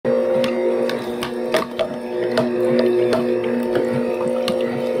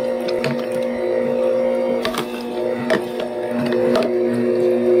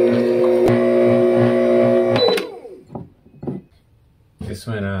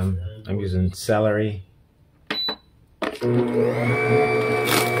I'm using celery.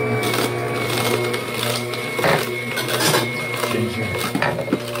 Ginger.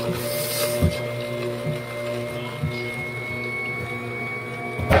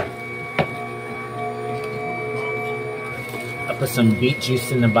 I put some beet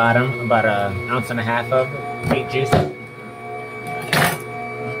juice in the bottom, about an ounce and a half of beet juice.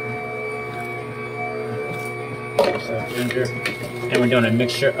 Ginger. And we're doing a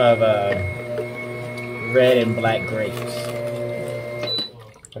mixture of red and black grapes.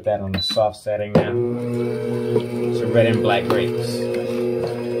 Put that on the soft setting now. So red and black grapes.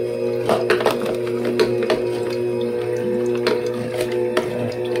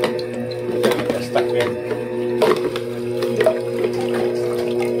 That's stuck there.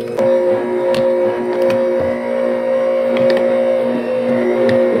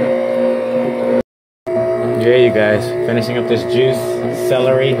 There you guys, finishing up this juice,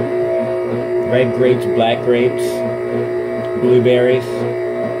 celery, red grapes, black grapes, blueberries,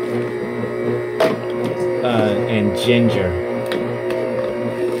 and ginger.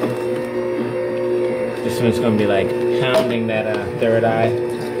 This one's gonna be like pounding that third eye,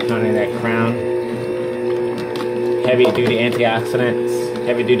 pounding that crown. Heavy duty antioxidants,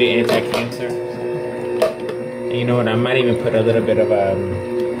 heavy duty anti-cancer. And you know what, I might even put a little bit of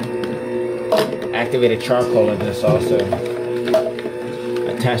activated charcoal in this also.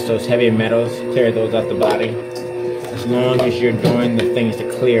 Attach those heavy metals, clear those out the body. As long as you're doing the things to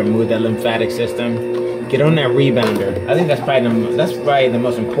clear, move that lymphatic system. Get on that rebounder. I think that's probably the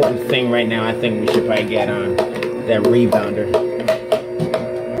most important thing right now. I think we should probably get on that rebounder.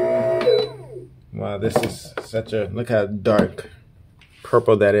 Wow, this is such a, look how dark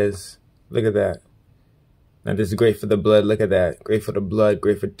purple that is. Look at that. Now this is great for the blood. Look at that. Great for the blood,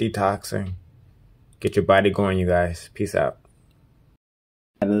 great for detoxing. Get your body going, you guys. Peace out.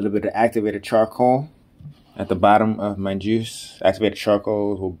 Add a little bit of activated charcoal at the bottom of my juice. Activated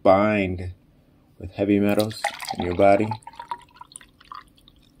charcoal will bind with heavy metals in your body.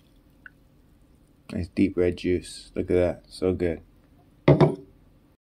 Nice deep red juice. Look at that. So good.